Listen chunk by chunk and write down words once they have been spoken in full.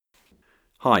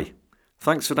Hi,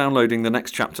 thanks for downloading the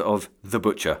next chapter of The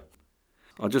Butcher.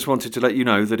 I just wanted to let you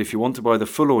know that if you want to buy the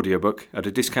full audiobook at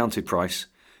a discounted price,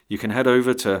 you can head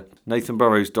over to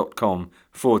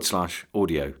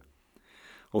nathanburrows.com/audio.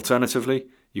 Alternatively,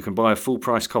 you can buy a full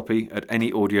price copy at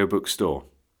any audiobook store.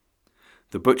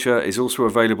 The Butcher is also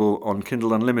available on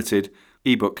Kindle Unlimited,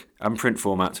 ebook and print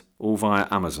format, all via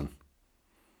Amazon.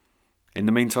 In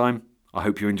the meantime, I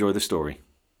hope you enjoy the story.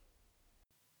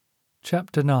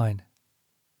 Chapter 9.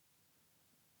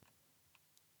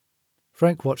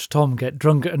 Frank watched Tom get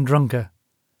drunker and drunker,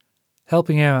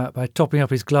 helping him out by topping up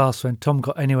his glass when Tom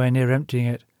got anywhere near emptying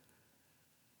it.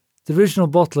 The original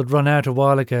bottle had run out a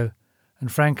while ago,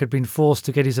 and Frank had been forced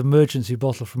to get his emergency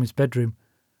bottle from his bedroom.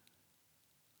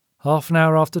 Half an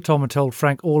hour after Tom had told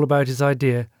Frank all about his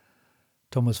idea,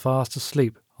 Tom was fast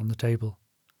asleep on the table.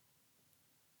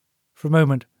 For a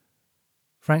moment,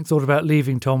 Frank thought about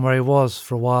leaving Tom where he was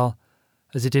for a while,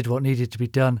 as he did what needed to be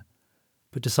done,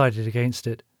 but decided against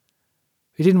it.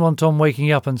 He didn't want Tom waking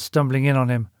up and stumbling in on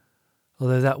him,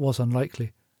 although that was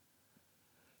unlikely.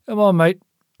 "Come on, mate,"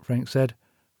 Frank said,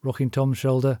 rocking Tom's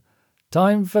shoulder.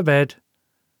 "Time for bed."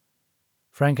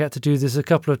 Frank had to do this a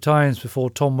couple of times before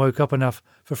Tom woke up enough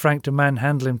for Frank to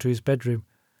manhandle him to his bedroom.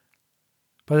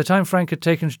 By the time Frank had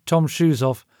taken Tom's shoes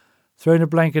off, thrown a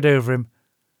blanket over him,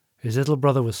 his little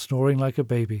brother was snoring like a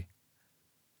baby.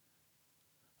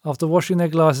 After washing their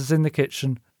glasses in the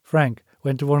kitchen, Frank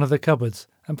went to one of the cupboards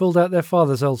and pulled out their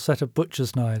father's old set of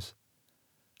butcher's knives.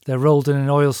 They're rolled in an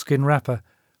oilskin wrapper,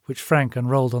 which Frank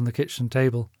unrolled on the kitchen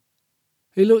table.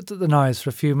 He looked at the knives for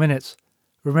a few minutes,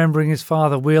 remembering his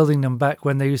father wielding them back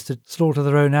when they used to slaughter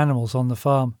their own animals on the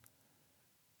farm.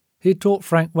 He had taught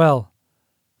Frank well.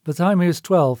 By the time he was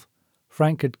 12,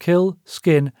 Frank could kill,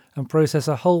 skin, and process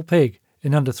a whole pig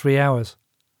in under 3 hours.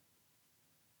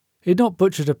 He had not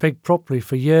butchered a pig properly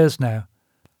for years now,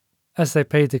 as they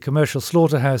paid the commercial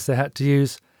slaughterhouse they had to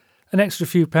use an extra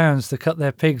few pounds to cut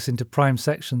their pigs into prime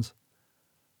sections.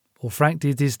 All Frank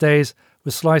did these days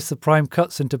was slice the prime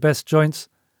cuts into best joints,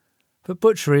 but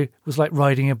butchery was like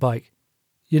riding a bike.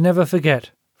 You never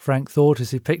forget, Frank thought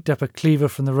as he picked up a cleaver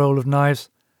from the roll of knives.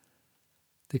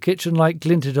 The kitchen light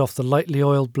glinted off the lightly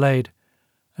oiled blade,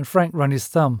 and Frank ran his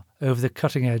thumb over the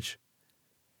cutting edge.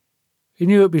 He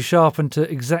knew it would be sharpened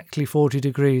to exactly 40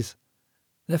 degrees.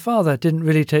 Their father didn't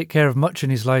really take care of much in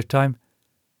his lifetime,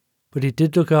 but he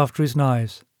did look after his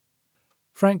knives.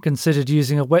 Frank considered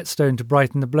using a whetstone to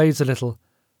brighten the blades a little,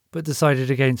 but decided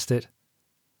against it.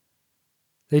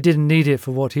 They didn't need it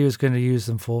for what he was going to use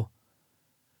them for.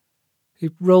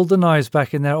 He rolled the knives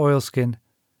back in their oilskin,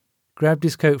 grabbed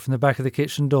his coat from the back of the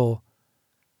kitchen door,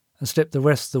 and slipped the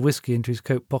rest of the whiskey into his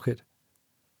coat pocket.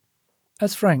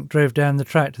 As Frank drove down the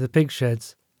track to the pig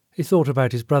sheds, he thought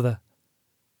about his brother.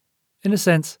 In a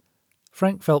sense,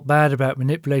 Frank felt bad about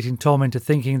manipulating Tom into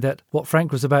thinking that what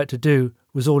Frank was about to do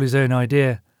was all his own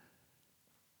idea.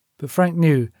 But Frank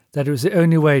knew that it was the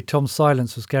only way Tom's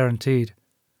silence was guaranteed.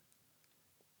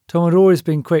 Tom had always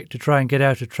been quick to try and get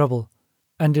out of trouble,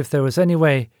 and if there was any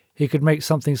way he could make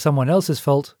something someone else's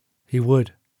fault, he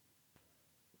would.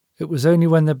 It was only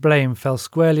when the blame fell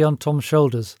squarely on Tom's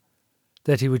shoulders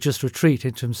that he would just retreat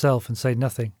into himself and say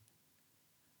nothing.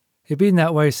 He'd been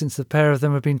that way since the pair of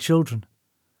them had been children.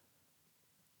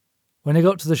 When they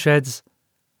got to the sheds,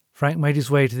 Frank made his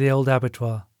way to the old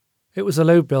abattoir. It was a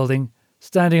low building,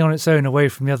 standing on its own away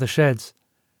from the other sheds,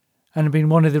 and had been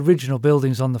one of the original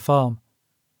buildings on the farm.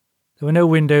 There were no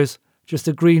windows, just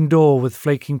a green door with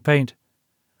flaking paint,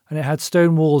 and it had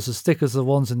stone walls as thick as the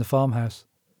ones in the farmhouse.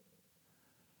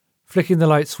 Flicking the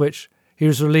light switch, he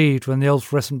was relieved when the old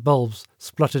fluorescent bulbs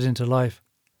spluttered into life.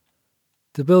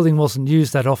 The building wasn't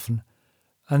used that often,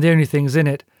 and the only things in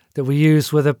it that were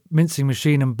used were the mincing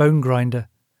machine and bone grinder.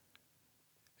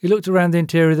 He looked around the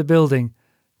interior of the building,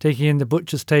 taking in the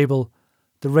butcher's table,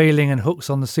 the railing and hooks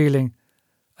on the ceiling,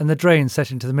 and the drain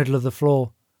set into the middle of the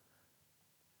floor.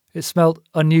 It smelt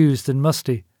unused and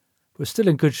musty, but was still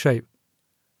in good shape.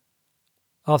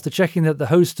 After checking that the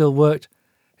hose still worked,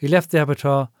 he left the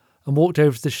abattoir and walked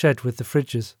over to the shed with the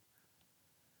fridges.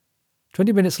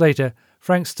 20 minutes later,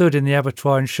 Frank stood in the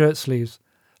abattoir in shirt sleeves,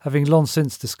 having long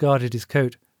since discarded his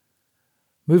coat.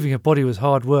 Moving a body was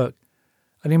hard work,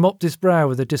 and he mopped his brow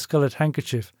with a discoloured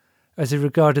handkerchief as he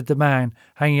regarded the man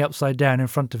hanging upside down in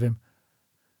front of him.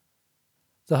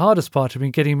 The hardest part had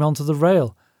been getting him onto the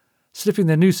rail. Slipping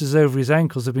the nooses over his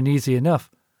ankles had been easy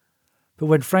enough, but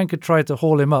when Frank had tried to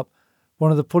haul him up, one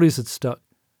of the pulleys had stuck.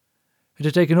 It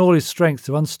had taken all his strength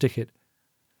to unstick it.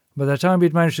 By the time he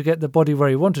had managed to get the body where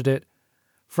he wanted it,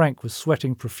 Frank was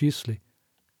sweating profusely.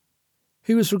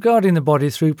 He was regarding the body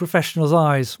through professional's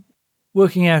eyes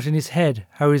working out in his head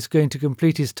how he was going to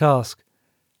complete his task,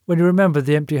 when he remembered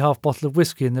the empty half bottle of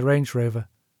whisky in the Range Rover.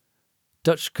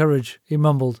 Dutch courage, he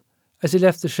mumbled, as he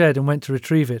left the shed and went to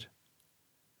retrieve it.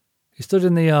 He stood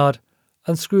in the yard,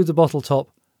 unscrewed the bottle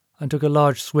top, and took a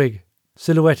large swig,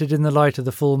 silhouetted in the light of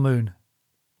the full moon.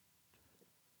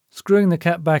 Screwing the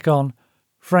cap back on,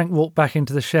 Frank walked back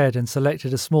into the shed and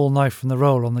selected a small knife from the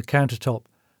roll on the countertop,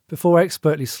 before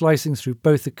expertly slicing through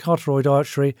both the carotid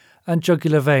artery and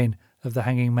jugular vein of the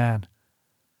hanging man.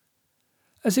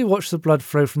 As he watched the blood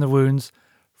flow from the wounds,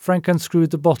 Frank unscrewed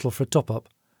the bottle for a top-up.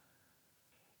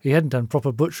 He hadn't done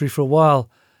proper butchery for a while,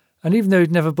 and even though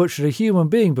he'd never butchered a human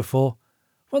being before,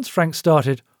 once Frank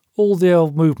started, all the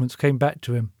old movements came back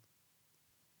to him.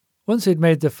 Once he'd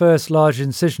made the first large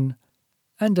incision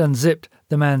and unzipped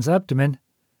the man's abdomen,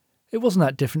 it wasn't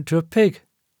that different to a pig.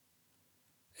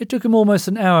 It took him almost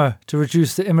an hour to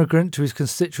reduce the immigrant to his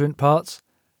constituent parts,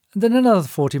 and then another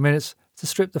 40 minutes to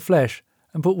strip the flesh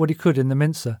and put what he could in the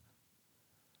mincer.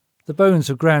 The bones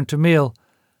were ground to meal,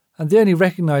 and the only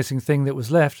recognising thing that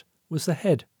was left was the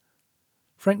head.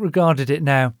 Frank regarded it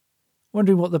now,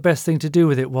 wondering what the best thing to do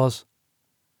with it was.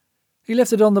 He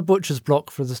left it on the butcher's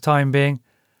block for the time being,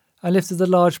 and lifted the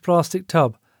large plastic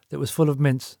tub that was full of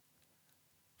mince.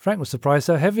 Frank was surprised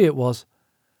how heavy it was.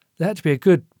 There had to be a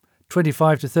good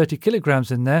 25 to 30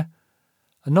 kilograms in there,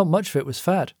 and not much of it was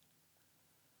fat.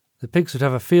 The pigs would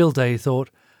have a field day, he thought,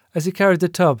 as he carried the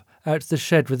tub out to the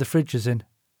shed with the fridges in.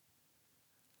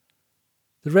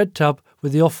 The red tub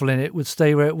with the offal in it would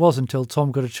stay where it was until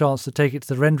Tom got a chance to take it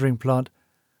to the rendering plant.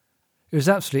 It was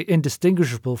absolutely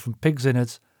indistinguishable from pig's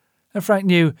innards, and Frank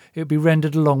knew it would be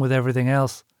rendered along with everything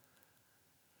else.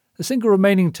 The single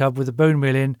remaining tub with the bone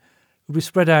meal in would be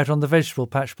spread out on the vegetable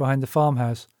patch behind the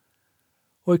farmhouse,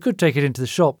 or he could take it into the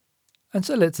shop and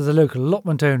sell it to the local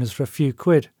allotment owners for a few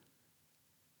quid.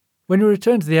 When he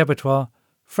returned to the abattoir,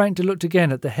 Frank looked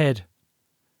again at the head.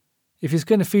 If he was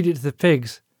going to feed it to the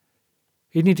pigs,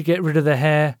 he'd need to get rid of the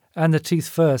hair and the teeth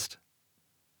first.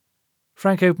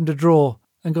 Frank opened a drawer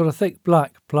and got a thick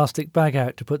black plastic bag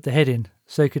out to put the head in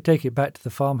so he could take it back to the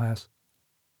farmhouse.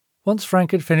 Once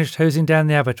Frank had finished hosing down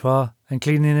the abattoir and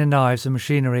cleaning the knives and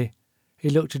machinery, he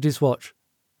looked at his watch.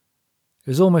 It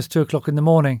was almost 2 o'clock in the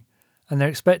morning, and they're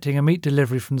expecting a meat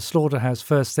delivery from the slaughterhouse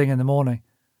first thing in the morning.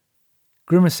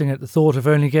 Grimacing at the thought of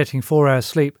only getting 4 hours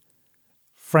sleep,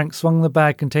 Frank swung the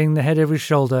bag containing the head over his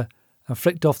shoulder and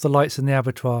flicked off the lights in the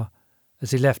abattoir as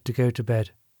he left to go to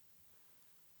bed.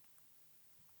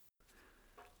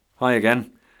 Hi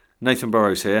again, Nathan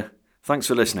Burrows here. Thanks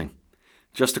for listening.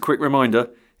 Just a quick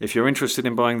reminder, if you're interested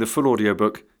in buying the full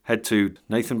audiobook, head to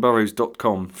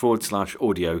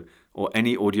nathanburrows.com/audio or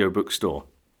any audiobook store.